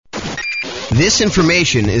This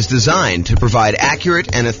information is designed to provide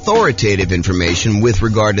accurate and authoritative information with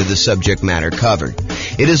regard to the subject matter covered.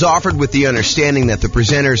 It is offered with the understanding that the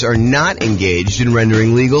presenters are not engaged in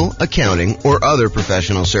rendering legal, accounting, or other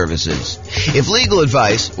professional services. If legal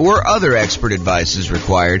advice or other expert advice is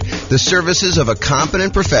required, the services of a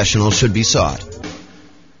competent professional should be sought.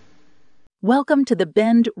 Welcome to the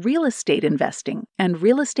Bend Real Estate Investing and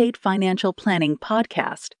Real Estate Financial Planning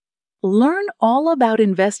podcast. Learn all about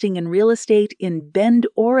investing in real estate in Bend,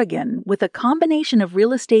 Oregon, with a combination of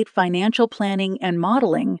real estate financial planning and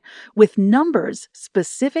modeling with numbers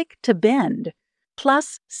specific to Bend,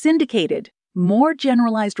 plus syndicated, more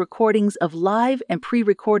generalized recordings of live and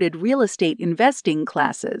pre-recorded real estate investing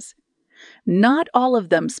classes. Not all of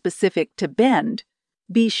them specific to Bend.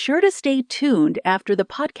 Be sure to stay tuned after the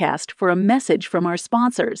podcast for a message from our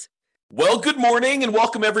sponsors. Well, good morning and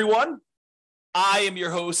welcome, everyone. I am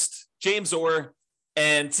your host, James Orr,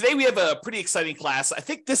 and today we have a pretty exciting class. I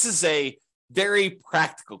think this is a very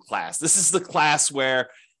practical class. This is the class where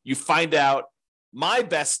you find out my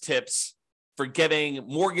best tips for getting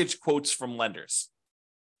mortgage quotes from lenders.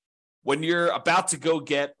 When you're about to go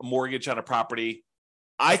get a mortgage on a property,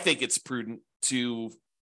 I think it's prudent to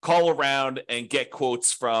call around and get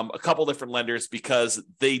quotes from a couple different lenders because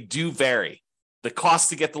they do vary. The cost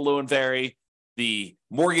to get the loan vary. The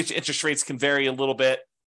mortgage interest rates can vary a little bit,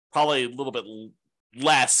 probably a little bit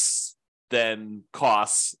less than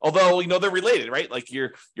costs. Although, you know, they're related, right? Like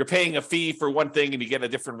you're paying a fee for one thing and you get a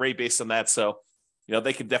different rate based on that. So, you know,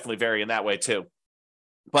 they can definitely vary in that way too.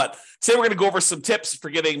 But today we're going to go over some tips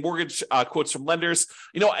for getting mortgage quotes from lenders.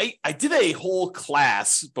 You know, I did a whole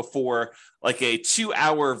class before, like a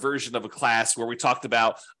 2-hour version of a class where we talked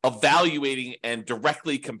about evaluating and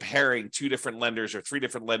directly comparing 2 different lenders or 3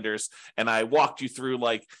 different lenders. And I walked you through,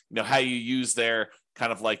 like, you know, how you use their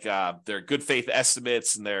kind of like their good faith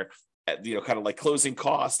estimates and their, you know, kind of like closing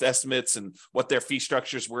cost estimates and what their fee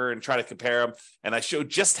structures were and try to compare them. And I showed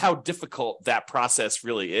just how difficult that process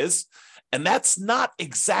really is. And that's not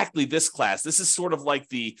exactly this class. This is sort of like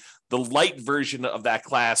the light version of that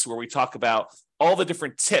class where we talk about all the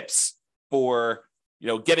different tips for, you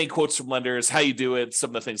know, getting quotes from lenders, how you do it,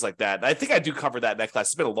 some of the things like that. And I think I do cover that in that class.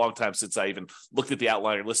 It's been a long time since I even looked at the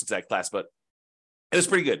outline or listened to that class, but it was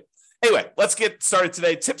pretty good. Anyway, let's get started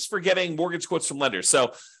today. Tips for getting mortgage quotes from lenders.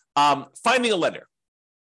 So finding a lender.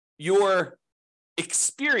 Your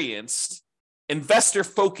experienced,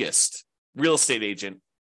 investor-focused real estate agent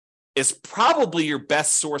is probably your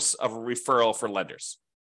best source of a referral for lenders.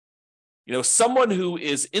 You know, someone who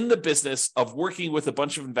is in the business of working with a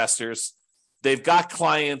bunch of investors, they've got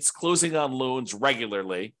clients closing on loans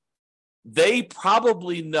regularly. They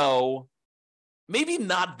probably know, maybe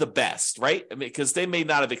not the best, right? I mean, because they may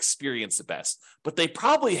not have experienced the best, but they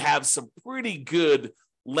probably have some pretty good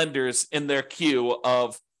lenders in their queue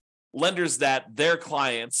of lenders that their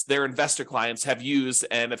clients, their investor clients have used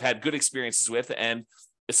and have had good experiences with. And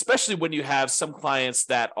especially when you have some clients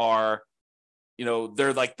that are, you know,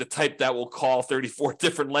 they're like the type that will call 34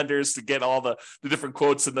 different lenders to get all the different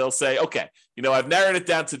quotes. And they'll say, okay, you know, I've narrowed it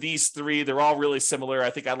down to these 3. They're all really similar.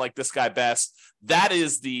 I think I like this guy best. That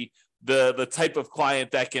is the type of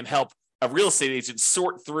client that can help a real estate agent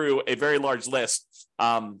sort through a very large list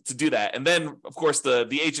to do that. And then, of course,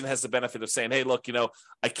 the agent has the benefit of saying, hey, look, you know,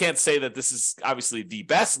 I can't say that this is obviously the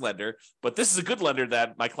best lender, but this is a good lender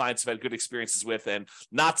that my clients have had good experiences with, and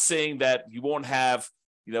not saying that you won't have,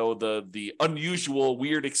 you know, the unusual,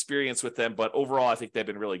 weird experience with them, but overall, I think they've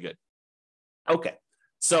been really good. Okay.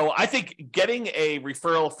 So I think getting a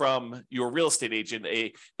referral from your real estate agent,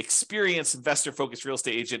 a experienced investor-focused real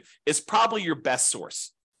estate agent, is probably your best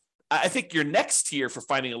source. I think your next tier for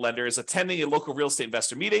finding a lender is attending a local real estate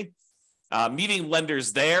investor meeting, meeting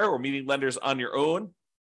lenders there or meeting lenders on your own,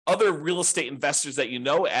 other real estate investors that you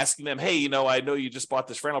know, asking them, hey, you know, I know you just bought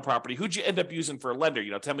this rental property. Who'd you end up using for a lender?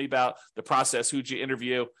 You know, tell me about the process. Who'd you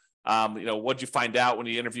interview? You know, what'd you find out when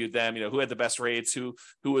you interviewed them? You know, who had the best rates? Who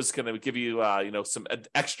was going to give you, you know, some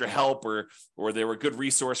extra help, or they were a good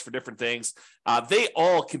resource for different things. They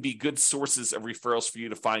all can be good sources of referrals for you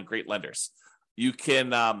to find great lenders. You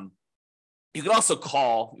can also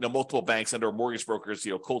call, you know, multiple banks and/or mortgage brokers,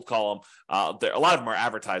 you know, cold call them. A lot of them are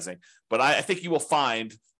advertising, but I think you will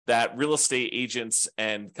find that real estate agents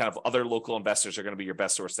and kind of other local investors are going to be your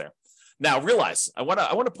best source there. Now, realize, I want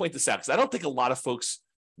to point this out because I don't think a lot of folks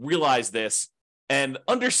realize this and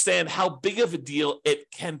understand how big of a deal it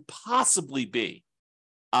can possibly be.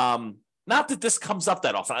 Not that this comes up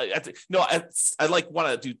that often. I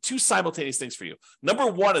want to do 2 simultaneous things for you. Number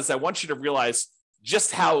one is I want you to realize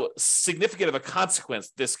just how significant of a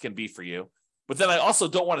consequence this can be for you. But then I also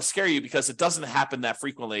don't want to scare you because it doesn't happen that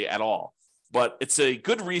frequently at all. but it's a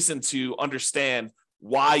good reason to understand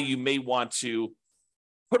why you may want to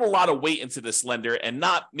put a lot of weight into this lender and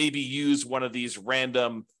not maybe use one of these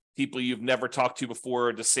random people you've never talked to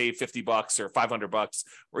before to save $50 or $500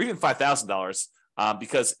 or even $5,000,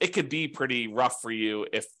 because it could be pretty rough for you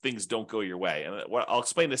if things don't go your way. And I'll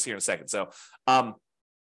explain this here in a second. So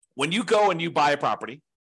when you go and you buy a property,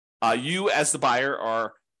 you as the buyer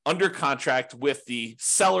are under contract with the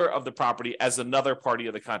seller of the property as another party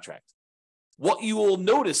of the contract. What you will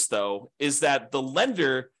notice, though, is that the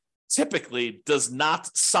lender typically does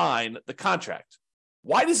not sign the contract.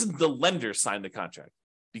 Why doesn't the lender sign the contract?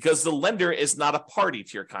 Because the lender is not a party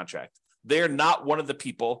to your contract. They're not one of the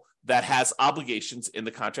people that has obligations in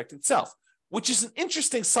the contract itself, which is an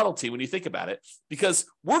interesting subtlety when you think about it, because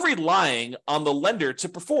we're relying on the lender to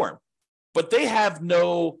perform, but they have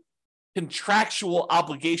no contractual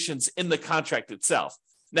obligations in the contract itself.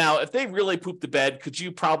 Now, if they really poop the bed, could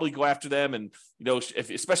you probably go after them? And,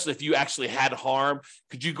 especially if you actually had harm,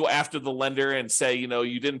 could you go after the lender and say,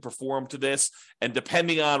 you didn't perform to this? And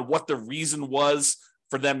depending on what the reason was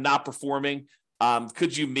for them not performing,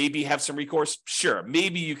 could you maybe have some recourse? Sure,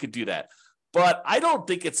 maybe you could do that. But I don't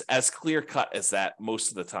think it's as clear cut as that most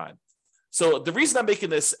of the time. So the reason I'm making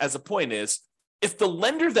this as a point is, if the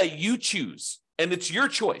lender that you choose, and it's your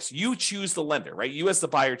choice, you choose the lender, right? You as the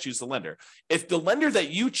buyer choose the lender. If the lender that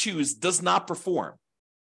you choose does not perform,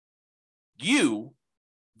 you,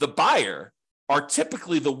 the buyer, are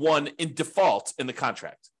typically the one in default in the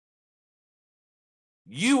contract.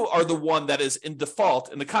 You are the one that is in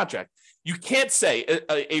default in the contract. You can't say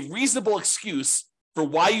a reasonable excuse for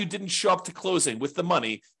why you didn't show up to closing with the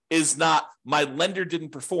money is not my lender didn't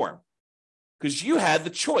perform, because you had the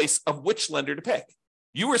choice of which lender to pick.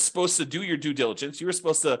 You were supposed to do your due diligence. You were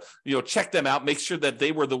supposed to, check them out, make sure that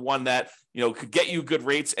they were the one that, could get you good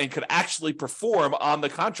rates and could actually perform on the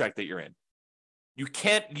contract that you're in. You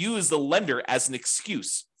can't use the lender as an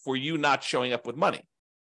excuse for you not showing up with money.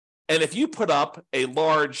 And if you put up a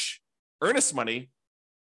large earnest money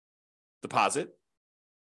deposit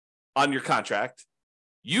on your contract,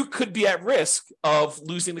 you could be at risk of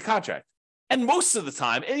losing the contract. And most of the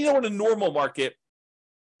time, and in a normal market,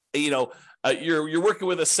 you're working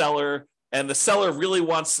with a seller, and the seller really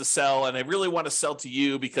wants to sell, and they really want to sell to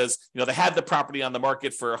you because they had the property on the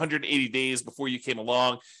market for 180 days before you came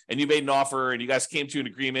along, and you made an offer, and you guys came to an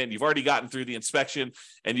agreement, and you've already gotten through the inspection,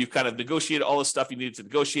 and you've kind of negotiated all the stuff you needed to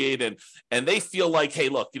negotiate, and they feel like, hey,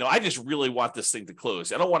 look, I just really want this thing to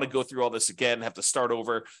close. I don't want to go through all this again and have to start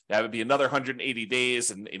over. That would be another 180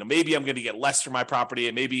 days, and maybe I'm going to get less for my property,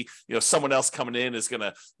 and maybe someone else coming in is going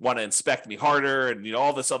to want to inspect me harder, and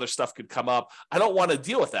all this other stuff could come up. I don't want to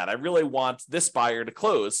deal with that. I really want this buyer to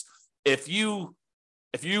close. If you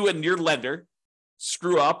and your lender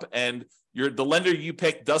screw up and the lender you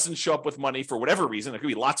pick doesn't show up with money for whatever reason, there could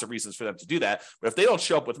be lots of reasons for them to do that, but if they don't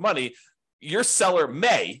show up with money, your seller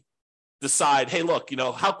may decide, hey, look,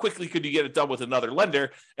 how quickly could you get it done with another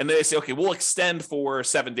lender? And they say, okay, we'll extend for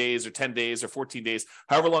 7 days or 10 days or 14 days,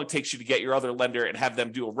 however long it takes you to get your other lender, and have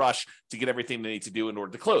them do a rush to get everything they need to do in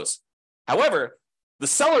order to close. However, the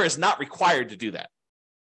seller is not required to do that.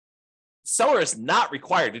 Seller is not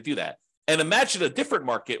required to do that. And imagine a different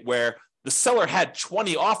market where the seller had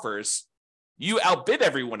 20 offers, you outbid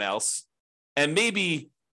everyone else, and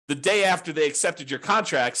maybe the day after they accepted your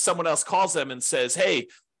contract, someone else calls them and says, hey,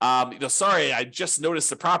 sorry, I just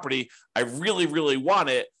noticed the property. I really, really want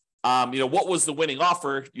it. What was the winning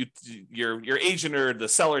offer? Your agent or the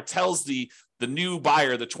seller tells the new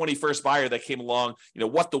buyer, the 21st buyer that came along,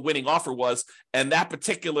 what the winning offer was. And that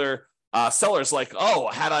particular seller's like, oh,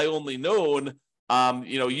 had I only known,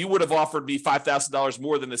 you would have offered me $5,000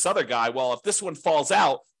 more than this other guy. Well, if this one falls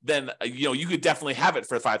out, then, you could definitely have it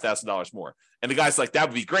for $5,000 more. And the guy's like, that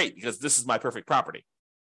would be great because this is my perfect property.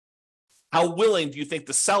 How willing do you think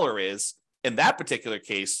the seller is in that particular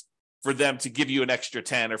case for them to give you an extra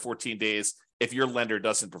 10 or 14 days if your lender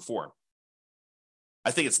doesn't perform?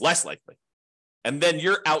 I think it's less likely. And then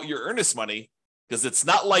you're out your earnest money, because it's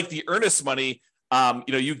not like the earnest money,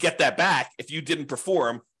 you get that back if you didn't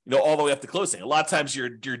perform, all the way up to closing. A lot of times your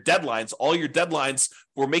deadlines, all your deadlines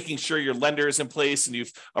for making sure your lender is in place and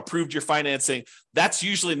you've approved your financing, that's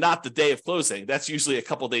usually not the day of closing. That's usually a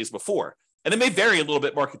couple of days before. And it may vary a little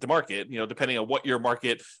bit market to market, depending on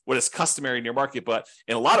what is customary in your market. But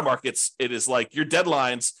in a lot of markets, it is like your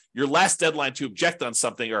deadlines, your last deadline to object on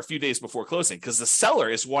something are a few days before closing, because the seller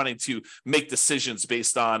is wanting to make decisions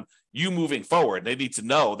based on you moving forward. They need to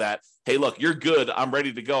know that, hey, look, you're good. I'm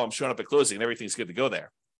ready to go. I'm showing up at closing and everything's good to go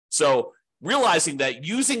there. So realizing that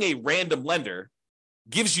using a random lender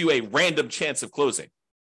gives you a random chance of closing.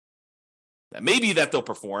 That maybe that they'll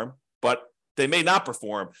perform, but They may not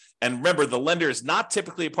perform. And remember, the lender is not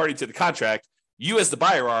typically a party to the contract. You as the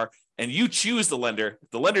buyer are, and you choose the lender. If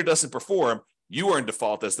the lender doesn't perform, you are in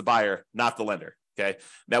default as the buyer, not the lender. Okay.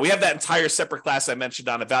 Now we have that entire separate class I mentioned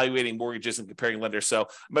on evaluating mortgages and comparing lenders. So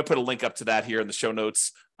I'm going to put a link up to that here in the show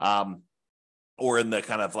notes, or in the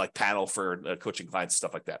kind of like panel for coaching clients,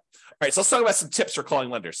 stuff like that. All right. So let's talk about some tips for calling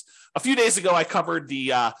lenders. A few days ago, I covered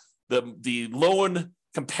the loan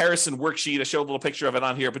comparison worksheet. I showed a little picture of it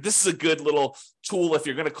on here, but this is a good little tool if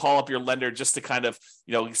you're going to call up your lender just to kind of,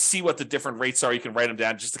 see what the different rates are. You can write them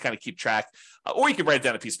down just to kind of keep track, or you can write it down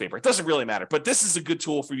on a piece of paper. It doesn't really matter, but this is a good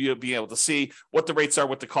tool for you to be able to see what the rates are,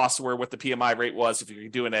 what the costs were, what the PMI rate was, if you're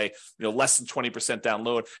doing a, less than 20% down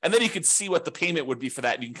loan, and then you can see what the payment would be for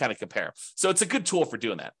that. And you can kind of compare. So it's a good tool for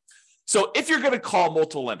doing that. So if you're going to call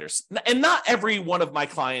multiple lenders, and not every one of my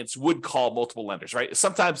clients would call multiple lenders, right?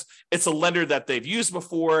 Sometimes it's a lender that they've used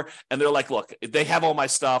before, and they're like, look, they have all my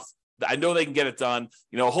stuff. I know they can get it done.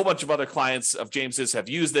 A whole bunch of other clients of James's have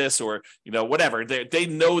used this, or, whatever. They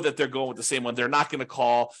know that they're going with the same one. They're not going to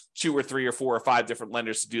call 2 or 3 or 4 or 5 different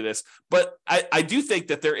lenders to do this. But I do think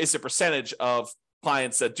that there is a percentage of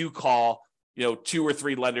clients that do call 2 or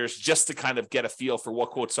 3 lenders just to kind of get a feel for what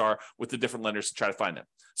quotes are with the different lenders to try to find them.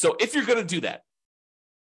 So if you're going to do that,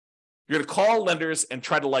 you're going to call lenders and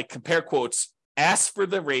try to compare quotes, ask for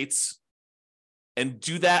the rates, and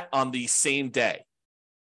do that on the same day.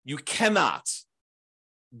 You cannot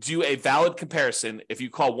do a valid comparison if you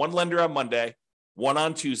call one lender on Monday, one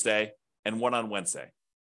on Tuesday, and one on Wednesday.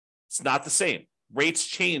 It's not the same. Rates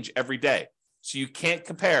change every day. So you can't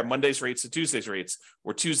compare Monday's rates to Tuesday's rates,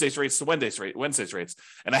 or Tuesday's rates to Wednesday's rates.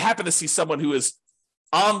 And I happen to see someone who is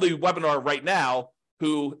on the webinar right now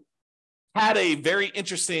who had a very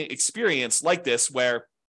interesting experience like this, where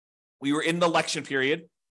we were in the election period,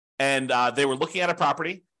 and they were looking at a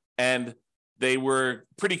property, and they were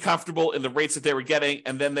pretty comfortable in the rates that they were getting.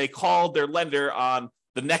 And then they called their lender on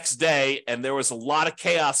the next day, and there was a lot of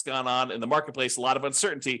chaos going on in the marketplace, a lot of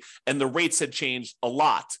uncertainty, and the rates had changed a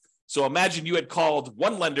lot. So imagine you had called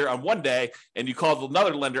one lender on one day and you called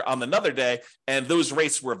another lender on another day, and those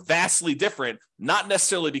rates were vastly different, not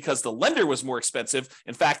necessarily because the lender was more expensive.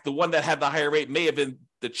 In fact, the one that had the higher rate may have been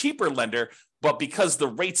the cheaper lender, but because the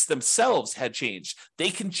rates themselves had changed. They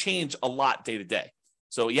can change a lot day to day.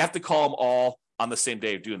 So you have to call them all on the same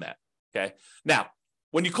day of doing that. Okay. Now,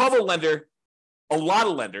 when you call the lender, a lot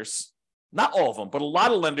of lenders, not all of them, but a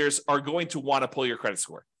lot of lenders are going to want to pull your credit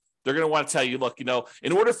score. They're going to want to tell you, look,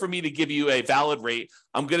 in order for me to give you a valid rate,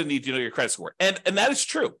 I'm going to need to know your credit score. And that is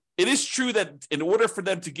true. It is true that in order for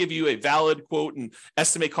them to give you a valid quote and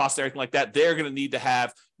estimate cost and everything like that, they're going to need to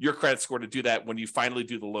have your credit score to do that when you finally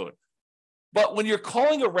do the loan. But when you're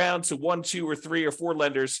calling around to 1, 2, or 3 or 4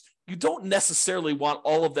 lenders, you don't necessarily want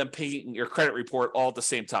all of them paying your credit report all at the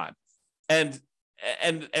same time. And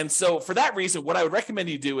so for that reason, what I would recommend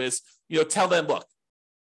you do is, tell them, look,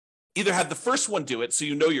 either have the first one do it so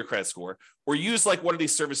you know your credit score, or use one of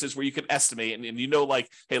these services where you can estimate and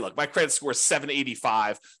hey, look, my credit score is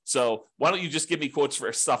 785. So why don't you just give me quotes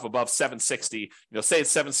for stuff above 760? Say it's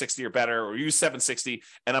 760 or better, or use 760.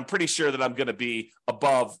 And I'm pretty sure that I'm going to be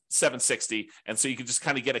above 760. And so you can just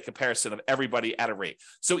kind of get a comparison of everybody at a rate.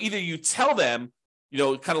 So either you tell them,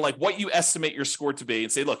 kind of what you estimate your score to be,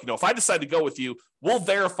 and say, look, if I decide to go with you, we'll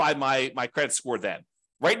verify my credit score then.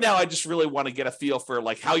 Right now, I just really want to get a feel for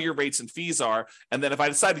how your rates and fees are. And then if I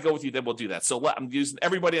decide to go with you, then we'll do that. So I'm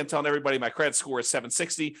telling everybody my credit score is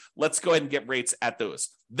 760. Let's go ahead and get rates at those.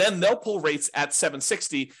 Then they'll pull rates at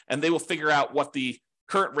 760, and they will figure out what the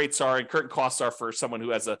current rates are and current costs are for someone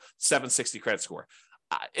who has a 760 credit score.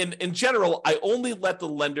 In general, I only let the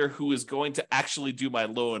lender who is going to actually do my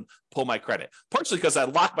loan pull my credit, partially because I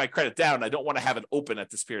lock my credit down. And I don't want to have it open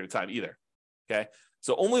at this period of time either. Okay.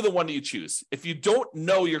 So only the one that you choose. If you don't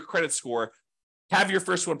know your credit score, have your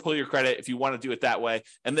first one pull your credit if you want to do it that way.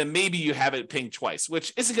 And then maybe you have it pinged twice,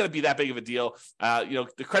 which isn't going to be that big of a deal. The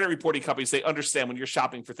credit reporting companies, they understand when you're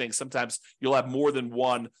shopping for things, sometimes you'll have more than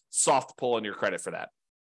one soft pull on your credit for that.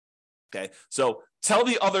 Okay. So tell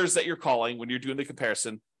the others that you're calling when you're doing the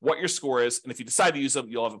comparison what your score is. And if you decide to use them,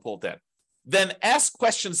 you'll have it pulled then. Then ask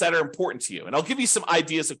questions that are important to you. And I'll give you some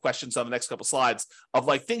ideas of questions on the next couple slides of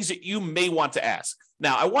things that you may want to ask.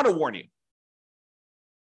 Now, I want to warn you.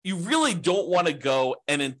 You really don't want to go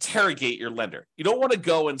and interrogate your lender. You don't want to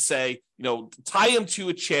go and say, tie him to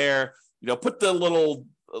a chair, put the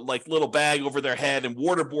little bag over their head and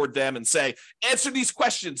waterboard them and say, answer these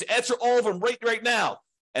questions, answer all of them right now.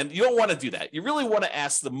 And you don't want to do that. You really want to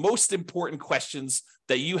ask the most important questions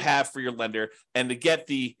that you have for your lender and to get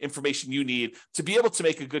the information you need to be able to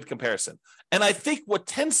make a good comparison. And I think what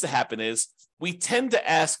tends to happen is we tend to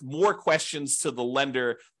ask more questions to the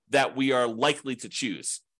lender that we are likely to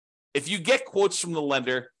choose. If you get quotes from the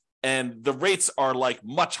lender and the rates are like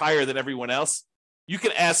much higher than everyone else, you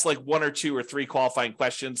can ask like 1 or 2 or 3 qualifying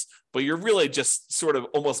questions, but you're really just sort of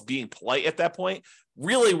almost being polite at that point.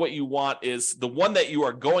 Really what you want is the one that you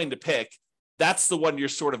are going to pick. That's the one you're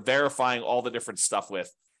sort of verifying all the different stuff with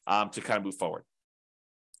to kind of move forward.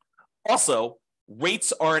 Also,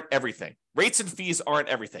 rates aren't everything. Rates and fees aren't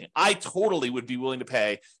everything. I totally would be willing to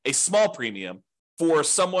pay a small premium for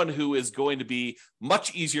someone who is going to be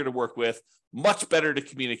much easier to work with, much better to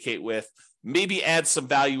communicate with, maybe add some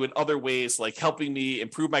value in other ways, like helping me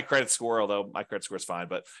improve my credit score, although my credit score is fine.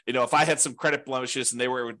 But, if I had some credit blemishes and they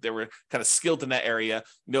were kind of skilled in that area,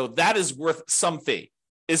 that is worth some fee.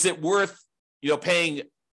 Is it worth, paying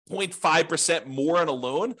 0.5% more on a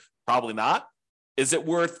loan? Probably not. Is it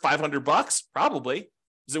worth $500? Probably.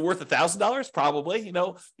 Is it worth $1,000? Probably.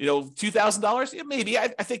 $2,000? Yeah, maybe. I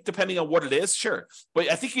think depending on what it is, sure. But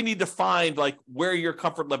I think you need to find like where your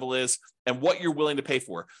comfort level is and what you're willing to pay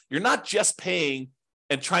for. You're not just paying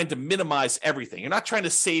and trying to minimize everything. You're not trying to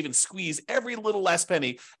save and squeeze every little last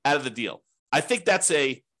penny out of the deal. I think that's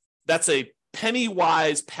a penny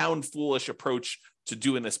wise, pound foolish approach to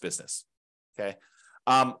doing this business. Okay.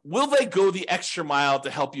 Will they go the extra mile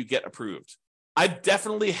to help you get approved? I've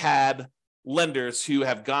definitely had lenders who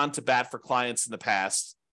have gone to bat for clients in the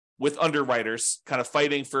past with underwriters kind of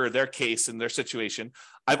fighting for their case and their situation.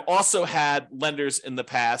 I've also had lenders in the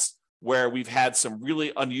past where we've had some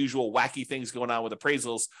really unusual, wacky things going on with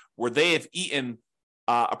appraisals where they have eaten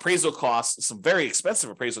appraisal costs, some very expensive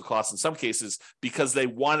appraisal costs in some cases, because they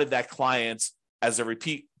wanted that client as a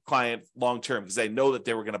repeat client long-term because they know that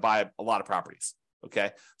they were going to buy a lot of properties. Okay.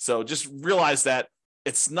 So just realize that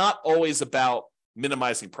it's not always about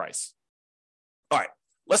minimizing price. All right,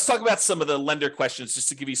 let's talk about some of the lender questions just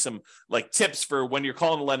to give you some like tips for when you're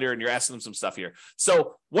calling a lender and you're asking them some stuff here.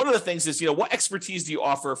 So one of the things is, what expertise do you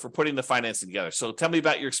offer for putting the financing together? So tell me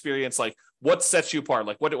about your experience, like what sets you apart?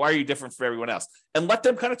 Like why are you different from everyone else? And let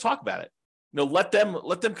them kind of talk about it. Let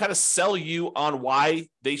them kind of sell you on why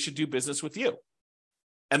they should do business with you.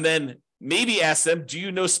 And then maybe ask them, do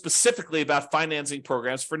you know specifically about financing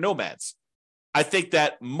programs for nomads? I think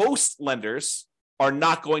that most lenders are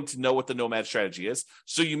not going to know what the nomad strategy is.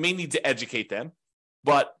 So you may need to educate them.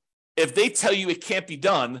 But if they tell you it can't be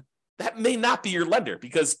done, that may not be your lender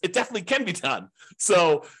because it definitely can be done.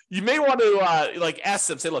 So you may want to ask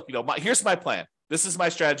them, say, look, here's my plan. This is my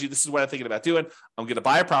strategy. This is what I'm thinking about doing. I'm going to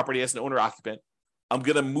buy a property as an owner occupant. I'm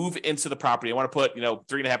going to move into the property. I want to put,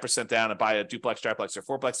 3.5% down and buy a duplex, triplex, or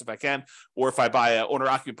fourplex if I can. Or if I buy an owner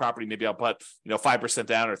occupant property, maybe I'll put, 5%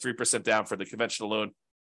 down or 3% down for the conventional loan.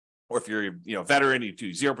 Or if you're, a veteran, you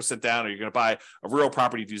do 0% down, or you're going to buy a rural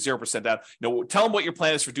property, do 0% down. Tell them what your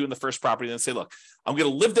plan is for doing the first property, and then say, look, I'm going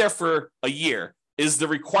to live there for a year. Is the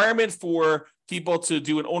requirement for people to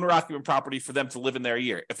do an owner-occupant property for them to live in there a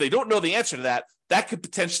year? If they don't know the answer to that, that could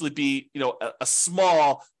potentially be, a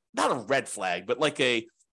small, not a red flag, but like a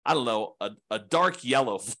dark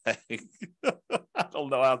yellow flag. I don't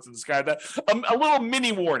know how to describe that. A little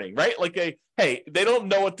mini warning, right? Like hey, they don't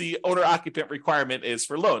know what the owner-occupant requirement is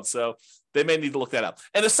for loans, so they may need to look that up.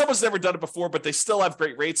 And if someone's never done it before, but they still have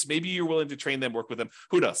great rates, maybe you're willing to train them, work with them.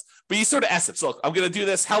 Who knows? But you sort of ask them, so look, I'm going to do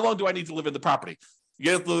this. How long do I need to live in the property? You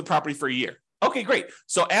get to live in the property for a year. Okay, great.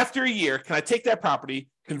 So after a year, can I take that property,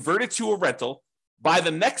 convert it to a rental, buy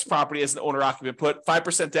the next property as an owner-occupant, put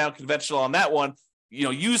 5% down conventional on that one,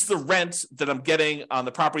 use the rent that I'm getting on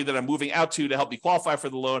the property that I'm moving out to help me qualify for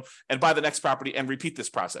the loan, and buy the next property and repeat this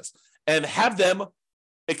process. And have them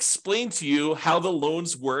explain to you how the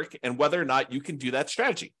loans work and whether or not you can do that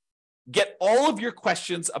strategy. Get all of your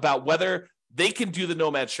questions about whether they can do the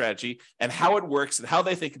nomad strategy and how it works and how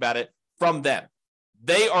they think about it from them.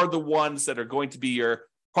 They are the ones that are going to be your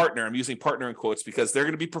partner. I'm using partner in quotes because they're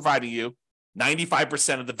going to be providing you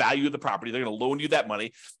 95% of the value of the property. They're going to loan you that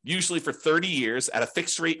money, usually for 30 years at a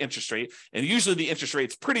fixed rate interest rate. And usually the interest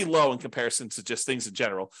rate's pretty low in comparison to just things in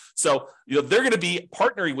general. So, they're going to be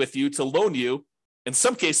partnering with you to loan you, in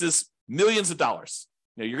some cases, millions of dollars.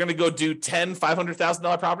 You're going to go do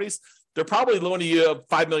 $500,000 properties. They're probably loaning you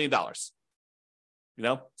 $5 million.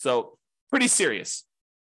 So pretty serious.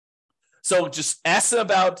 So just ask them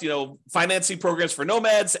about, financing programs for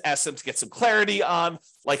nomads, ask them to get some clarity on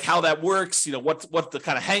like how that works, what the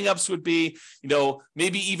kind of hangups would be,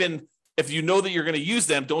 maybe even if you know that you're going to use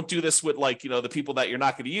them, don't do this with the people that you're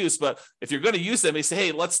not going to use. But if you're going to use them, they say,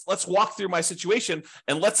 hey, let's walk through my situation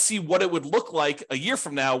and let's see what it would look like a year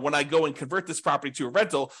from now when I go and convert this property to a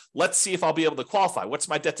rental. Let's see if I'll be able to qualify. What's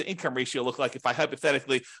my debt to income ratio look like if I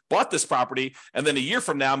hypothetically bought this property and then a year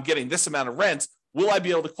from now I'm getting this amount of rent? Will I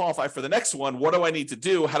be able to qualify for the next one? What do I need to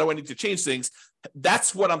do? How do I need to change things?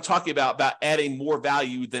 That's what I'm talking about adding more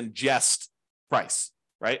value than just price,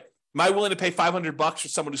 right? Am I willing to pay $500 for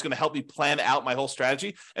someone who's going to help me plan out my whole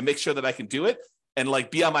strategy and make sure that I can do it and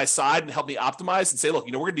be on my side and help me optimize and say, look,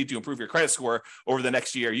 we're going to need to improve your credit score over the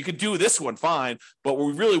next year. You can do this one fine, but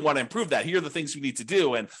we really want to improve that. Here are the things we need to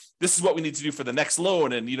do. And this is what we need to do for the next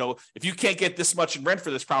loan. And, if you can't get this much in rent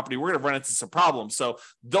for this property, we're going to run into some problems. So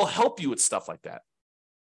they'll help you with stuff like that.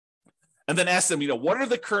 And then ask them, what are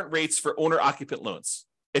the current rates for owner occupant loans?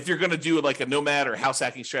 If you're going to do a nomad or house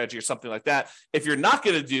hacking strategy or something like that. If you're not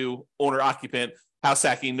going to do owner occupant, house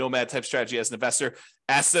hacking, nomad type strategy as an investor,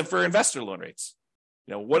 ask them for investor loan rates.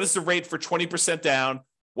 What is the rate for 20% down?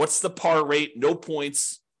 What's the par rate? No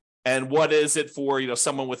points. And what is it for,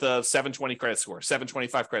 someone with a 720 credit score,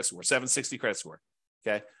 725 credit score, 760 credit score?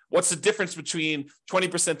 Okay. What's the difference between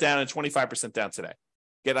 20% down and 25% down today?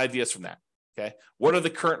 Get ideas from that. Okay. What are the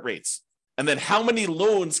current rates? And then how many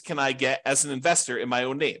loans can I get as an investor in my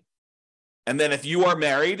own name? And then if you are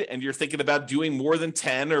married and you're thinking about doing more than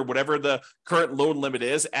 10 or whatever the current loan limit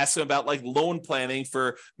is, ask them about loan planning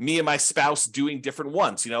for me and my spouse doing different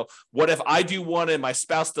ones. What if I do one and my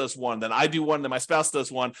spouse does one, then I do one and my spouse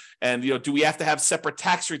does one? And, do we have to have separate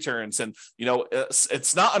tax returns? And,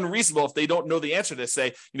 it's not unreasonable if they don't know the answer to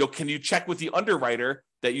say, can you check with the underwriter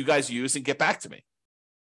that you guys use and get back to me?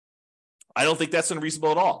 I don't think that's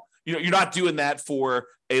unreasonable at all. You're not doing that for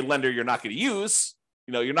a lender you're not going to use.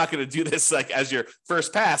 You're not going to do this as your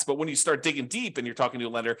first pass, but when you start digging deep and you're talking to a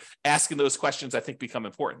lender, asking those questions, I think, become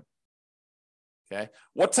important. Okay.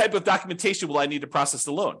 What type of documentation will I need to process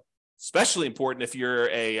the loan? Especially important if you're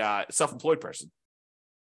a self-employed person,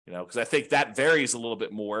 because I think that varies a little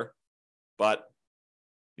bit more, but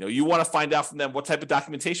you want to find out from them what type of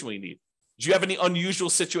documentation will you need. Did you have any unusual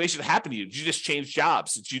situation happen to you? Did you just change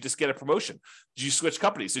jobs? Did you just get a promotion? Did you switch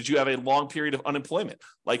companies? Did you have a long period of unemployment?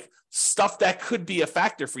 Stuff that could be a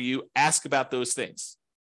factor for you, ask about those things.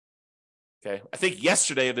 Okay. I think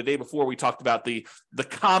yesterday or the day before we talked about the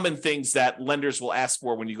common things that lenders will ask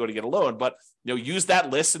for when you go to get a loan, but use that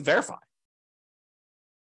list and verify.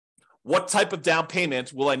 What type of down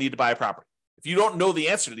payment will I need to buy a property? If you don't know the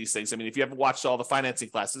answer to these things, if you haven't watched all the financing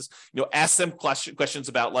classes, ask them questions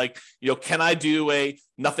about can I do a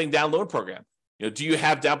nothing down loan program? Do you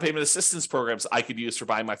have down payment assistance programs I could use for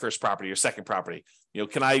buying my first property or second property?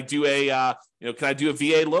 Can I do a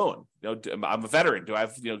VA loan? I'm a veteran. Do I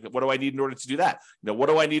have, what do I need in order to do that? What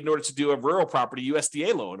do I need in order to do a rural property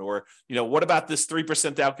USDA loan? Or, what about this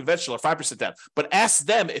 3% down conventional or 5% down? But ask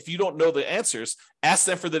them, if you don't know the answers, ask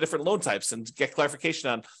them for the different loan types and get clarification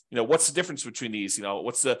on, what's the difference between these?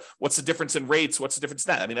 What's the difference in rates? What's the difference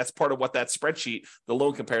in that? That's part of what that spreadsheet, the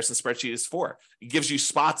loan comparison spreadsheet, is for. It gives you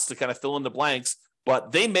spots to kind of fill in the blanks,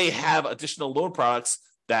 but they may have additional loan products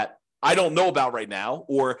that I don't know about right now,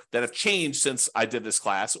 or that have changed since I did this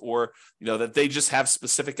class, or, that they just have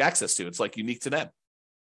specific access to. It's unique to them.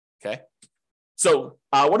 Okay. So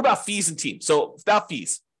what about fees and team? So about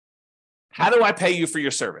fees, how do I pay you for your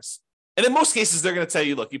service? And in most cases, they're going to tell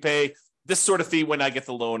you, look, you pay this sort of fee when I get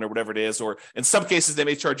the loan or whatever it is, or in some cases, they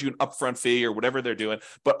may charge you an upfront fee or whatever they're doing,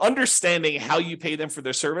 but understanding how you pay them for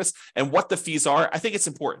their service and what the fees are, I think it's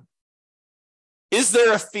important. Is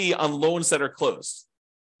there a fee on loans that are closed?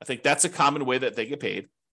 I think that's a common way that they get paid.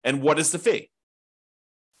 And what is the fee?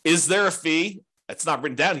 Is there a fee? It's not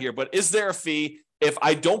written down here, but is there a fee if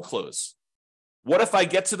I don't close? What if I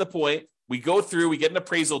get to the point, we go through, we get an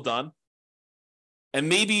appraisal done, and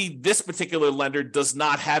maybe this particular lender does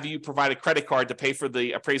not have you provide a credit card to pay for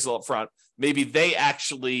the appraisal up front. Maybe they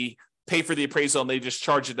actually pay for the appraisal and they just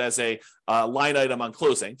charge it as a line item on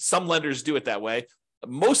closing. Some lenders do it that way.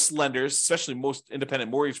 Most lenders, especially most independent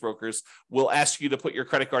mortgage brokers, will ask you to put your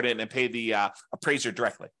credit card in and pay the appraiser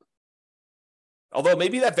directly. Although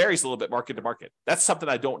maybe that varies a little bit market to market. That's something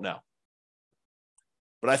I don't know.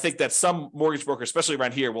 But I think that some mortgage brokers, especially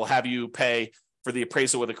around here, will have you pay for the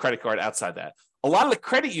appraisal with a credit card outside that. A lot of the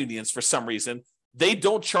credit unions, for some reason, they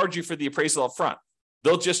don't charge you for the appraisal up front.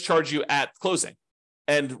 They'll just charge you at closing.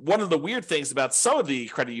 And one of the weird things about some of the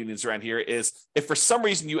credit unions around here is if for some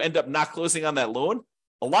reason you end up not closing on that loan,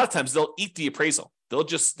 a lot of times they'll eat the appraisal.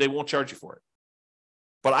 They won't charge you for it.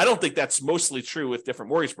 But I don't think that's mostly true with different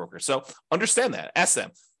mortgage brokers. So understand that. Ask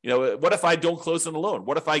them, what if I don't close on the loan?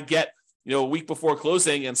 What if I get, a week before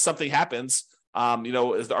closing and something happens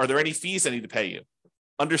Are there any fees I need to pay you?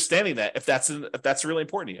 Understanding that if that's really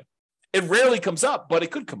important to you. It rarely comes up, but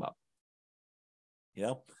it could come up.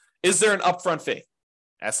 Is there an upfront fee?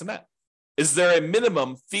 Ask them that. Is there a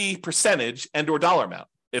minimum fee percentage and or dollar amount?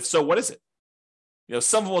 If so, what is it?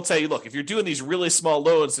 Some of them will tell you, look, if you're doing these really small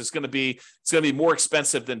loans, it's going to be more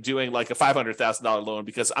expensive than doing like a $500,000 loan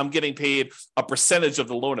because I'm getting paid a percentage of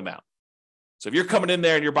the loan amount. So if you're coming in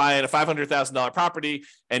there and you're buying a $500,000 property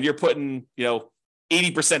and you're putting,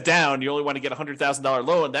 80% down, you only want to get a $100,000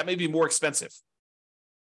 loan, that may be more expensive.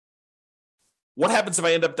 What happens if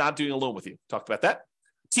I end up not doing a loan with you? Talked about that.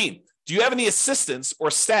 Team, do you have any assistants or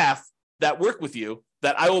staff that work with you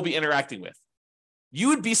that I will be interacting with? You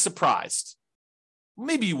would be surprised.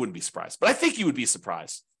 Maybe you wouldn't be surprised, but I think you would be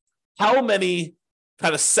surprised how many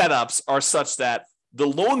kind of setups are such that the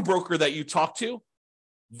loan broker that you talk to,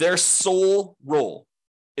 their sole role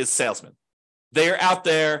is salesman. They are out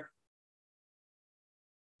there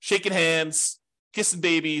shaking hands, kissing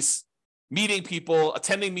babies, meeting people,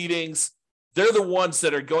 attending meetings. They're the ones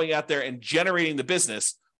that are going out there and generating the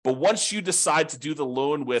business. But once you decide to do the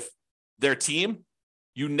loan with their team,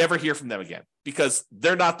 you never hear from them again because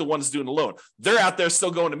they're not the ones doing the loan. They're out there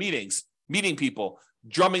still going to meetings, meeting people,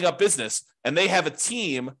 drumming up business, and they have a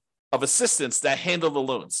team of assistants that handle the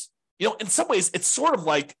loans. In some ways, it's sort of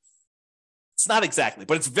like, it's not exactly,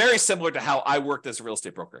 but it's very similar to how I worked as a real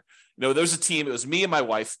estate broker. There's a team, it was me and my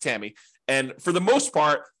wife, Tammy, and for the most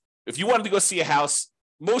part, if you wanted to go see a house,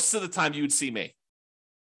 most of the time you would see me.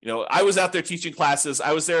 I was out there teaching classes.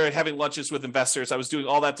 I was there having lunches with investors. I was doing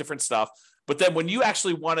all that different stuff. But then when you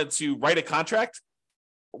actually wanted to write a contract,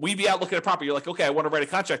 we'd be out looking at property. You're like, okay, I want to write a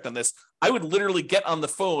contract on this. I would literally get on the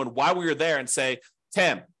phone while we were there and say,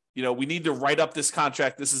 Tam, we need to write up this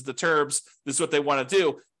contract. This is the terms. This is what they want to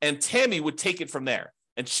do. And Tammy would take it from there.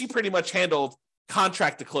 And she pretty much handled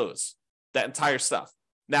contract to close, that entire stuff.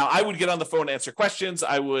 Now, I would get on the phone, answer questions.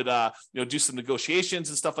 I would, do some negotiations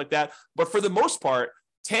and stuff like that. But for the most part,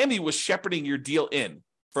 Tammy was shepherding your deal in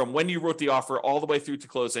from when you wrote the offer all the way through to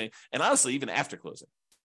closing, and honestly, even after closing.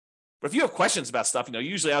 But if you have questions about stuff,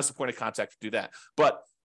 usually I was the point of contact to do that. But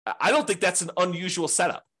I don't think that's an unusual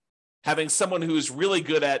setup. Having someone who's really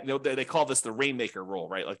good at, they call this the rainmaker role,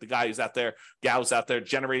 right? Like the guy who's out there, gal who's out there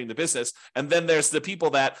generating the business. And then there's the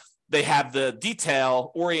people that they have the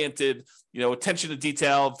detail-oriented, attention to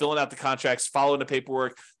detail, filling out the contracts, following the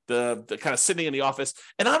paperwork, the kind of sitting in the office.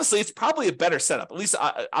 And honestly, it's probably a better setup. At least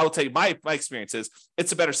I'll tell you, my experience is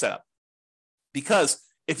it's a better setup. Because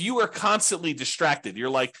if you are constantly distracted, you're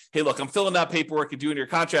like, hey, look, I'm filling out paperwork and doing your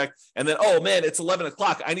contract. And then, oh man, it's 11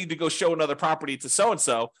 o'clock. I need to go show another property to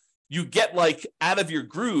so-and-so. You get like out of your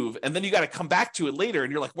groove and then you got to come back to it later.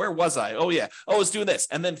 And you're like, where was I? Oh yeah. Oh, I was doing this.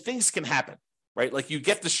 And then things can happen. Right? Like you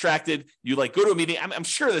get distracted, you like go to a meeting. I'm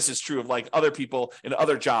sure this is true of like other people in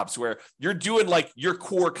other jobs where you're doing like your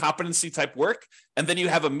core competency type work. And then you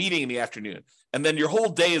have a meeting in the afternoon and then your whole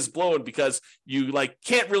day is blown because you like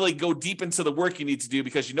can't really go deep into the work you need to do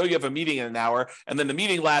because you have a meeting in an hour and then the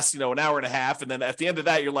meeting lasts, an hour and a half. And then at the end of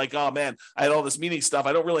that, you're like, oh man, I had all this meeting stuff.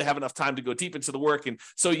 I don't really have enough time to go deep into the work. And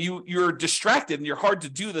so you're distracted and you're hard to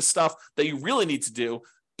do the stuff that you really need to do.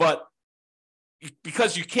 But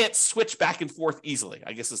because you can't switch back and forth easily,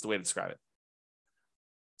 I guess is the way to describe it.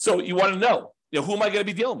 So you want to know, who am I going to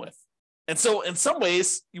be dealing with? And so in some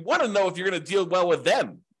ways, you want to know if you're going to deal well with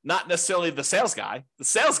them, not necessarily the sales guy. The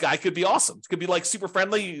sales guy could be awesome. It could be like super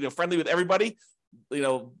friendly, friendly with everybody,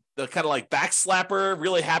 the kind of like back slapper,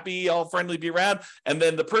 really happy, all friendly to be around. And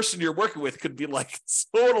then the person you're working with could be like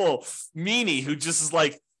total meanie who just is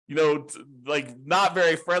like, like not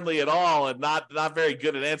very friendly at all and not very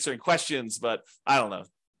good at answering questions. But I don't know.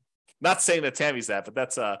 Not saying that Tammy's that, but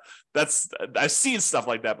that's I've seen stuff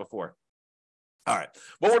like that before. All right.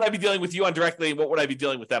 What would I be dealing with you on directly? And what would I be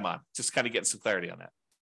dealing with them on? Just kind of getting some clarity on that.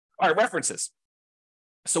 All right. References.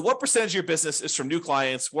 So what percentage of your business is from new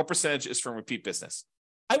clients? What percentage is from repeat business?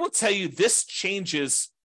 I will tell you this changes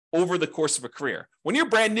over the course of a career. When you're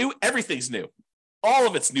brand new, everything's new. All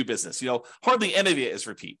of it's new business. Hardly any of it is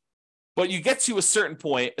repeat. But you get to a certain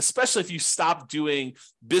point, especially if you stop doing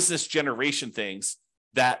business generation things,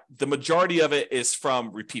 that the majority of it is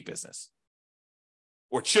from repeat business.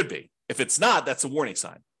 Or it should be. If it's not, that's a warning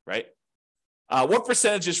sign, right? What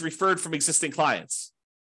percentage is referred from existing clients?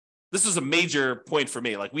 This was a major point for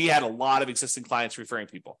me. Like we had a lot of existing clients referring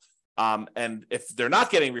people. And if they're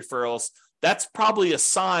not getting referrals, that's probably a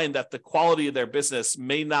sign that the quality of their business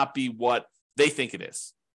may not be what they think it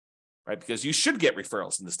is, right? Because you should get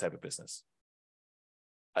referrals in this type of business.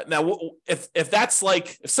 Now, if that's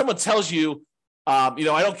like, if someone tells you, I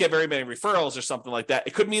don't get very many referrals or something like that,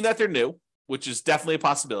 it could mean that they're new, which is definitely a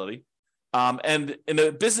possibility. And in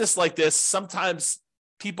a business like this, sometimes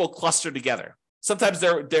people cluster together. Sometimes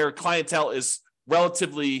their clientele is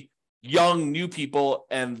relatively young, new people,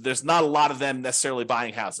 and there's not a lot of them necessarily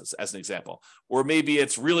buying houses, as an example. Or maybe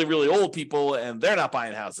it's really, really old people and they're not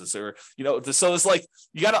buying houses. Or, so it's like,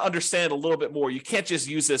 you got to understand a little bit more. You can't just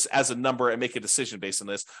use this as a number and make a decision based on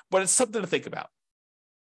this, but it's something to think about.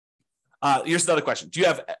 Here's another question. Do you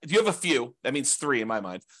have a few, that means 3 in my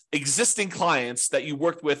mind, existing clients that you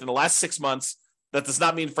worked with in the last 6 months? That does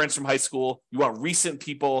not mean friends from high school. You want recent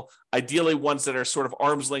people, ideally ones that are sort of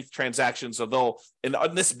arm's length transactions, although in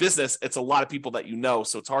this business, it's a lot of people that you know,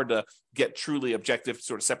 so it's hard to get truly objective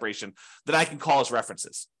sort of separation that I can call as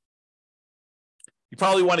references. You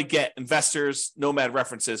probably want to get investors, nomad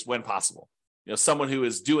references when possible. Someone who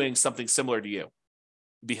is doing something similar to you.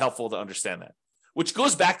 It'd be helpful to understand that. Which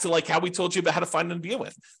goes back to like how we told you about how to find them to begin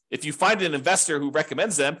with. If you find an investor who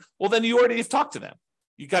recommends them, well, then you already have talked to them.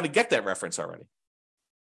 You got to get that reference already.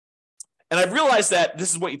 And I've realized that this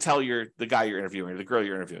is what you tell the guy you're interviewing or the girl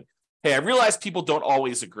you're interviewing. Hey, I realize people don't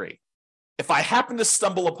always agree. If I happen to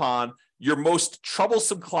stumble upon your most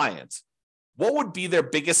troublesome client, what would be their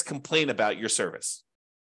biggest complaint about your service?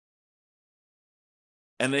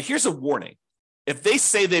 And then here's a warning. If they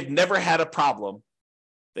say they've never had a problem,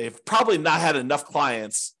 they've probably not had enough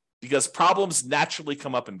clients because problems naturally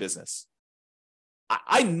come up in business.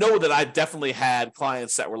 I know that I've definitely had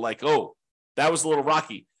clients that were like, oh, that was a little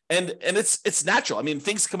rocky. And it's natural. I mean,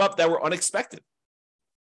 things come up that were unexpected.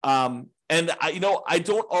 And I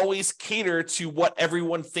don't always cater to what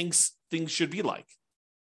everyone thinks things should be like,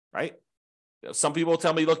 right? Some people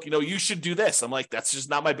tell me, look, you should do this. I'm like, that's just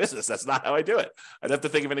not my business. That's not how I do it. I'd have to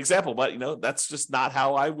think of an example, but that's just not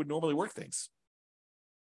how I would normally work things.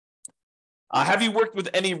 Have you worked with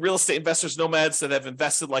any real estate investors, nomads that have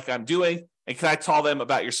invested like I'm doing? And can I tell them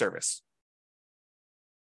about your service?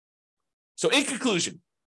 So in conclusion,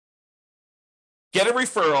 get a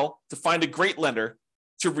referral to find a great lender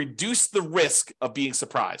to reduce the risk of being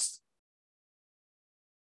surprised.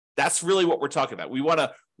 That's really what we're talking about. We want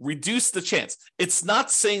to reduce the chance. It's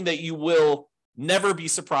not saying that you will never be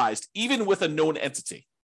surprised, even with a known entity,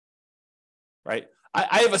 right?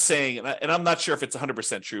 I have a saying, and I'm not sure if it's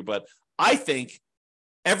 100% true, but I think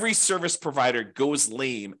every service provider goes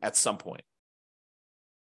lame at some point.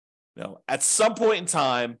 At some point in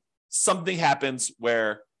time, something happens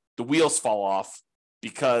where the wheels fall off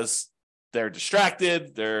because they're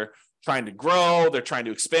distracted, they're trying to grow, they're trying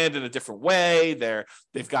to expand in a different way,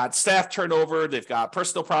 they've got staff turnover, they've got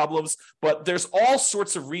personal problems, but there's all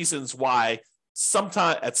sorts of reasons why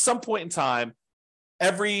at some point in time,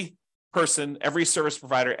 every person, every service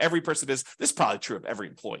provider, every person this is probably true of every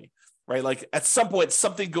employee, right? Like at some point,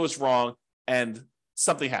 something goes wrong and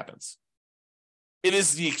something happens. It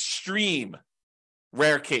is the extreme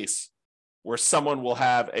rare case where someone will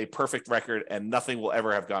have a perfect record and nothing will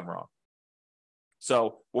ever have gone wrong.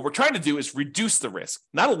 So what we're trying to do is reduce the risk,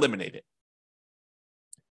 not eliminate it.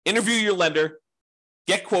 Interview your lender,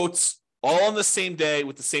 get quotes all on the same day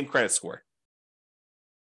with the same credit score.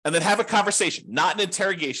 And then have a conversation, not an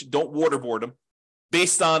interrogation. Don't waterboard them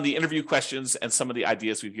based on the interview questions and some of the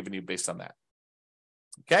ideas we've given you based on that.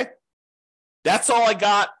 Okay? That's all I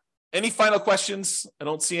got. Any final questions? I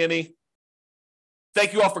don't see any.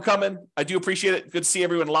 Thank you all for coming. I do appreciate it. Good to see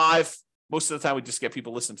everyone live. Most of the time, we just get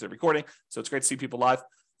people listening to the recording, so it's great to see people live.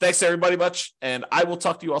 Thanks, everybody, much, and I will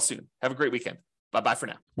talk to you all soon. Have a great weekend. Bye-bye for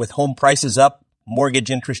now. With home prices up, mortgage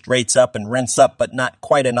interest rates up, and rents up, but not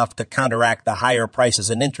quite enough to counteract the higher prices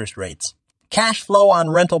and interest rates, cash flow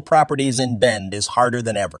on rental properties in Bend is harder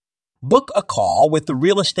than ever. Book a call with the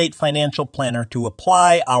Real Estate Financial Planner to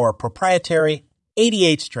apply our proprietary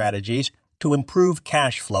 88 strategies to improve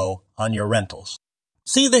cash flow on your rentals.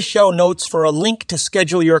 See the show notes for a link to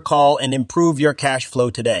schedule your call and improve your cash flow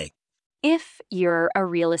today. If you're a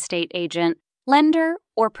real estate agent, lender,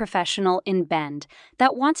 or professional in Bend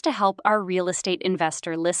that wants to help our real estate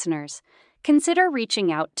investor listeners, consider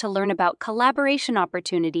reaching out to learn about collaboration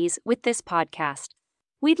opportunities with this podcast.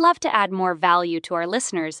 We'd love to add more value to our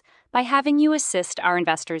listeners by having you assist our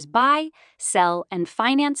investors buy, sell, and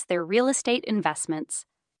finance their real estate investments.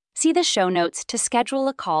 See the show notes to schedule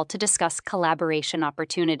a call to discuss collaboration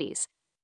opportunities.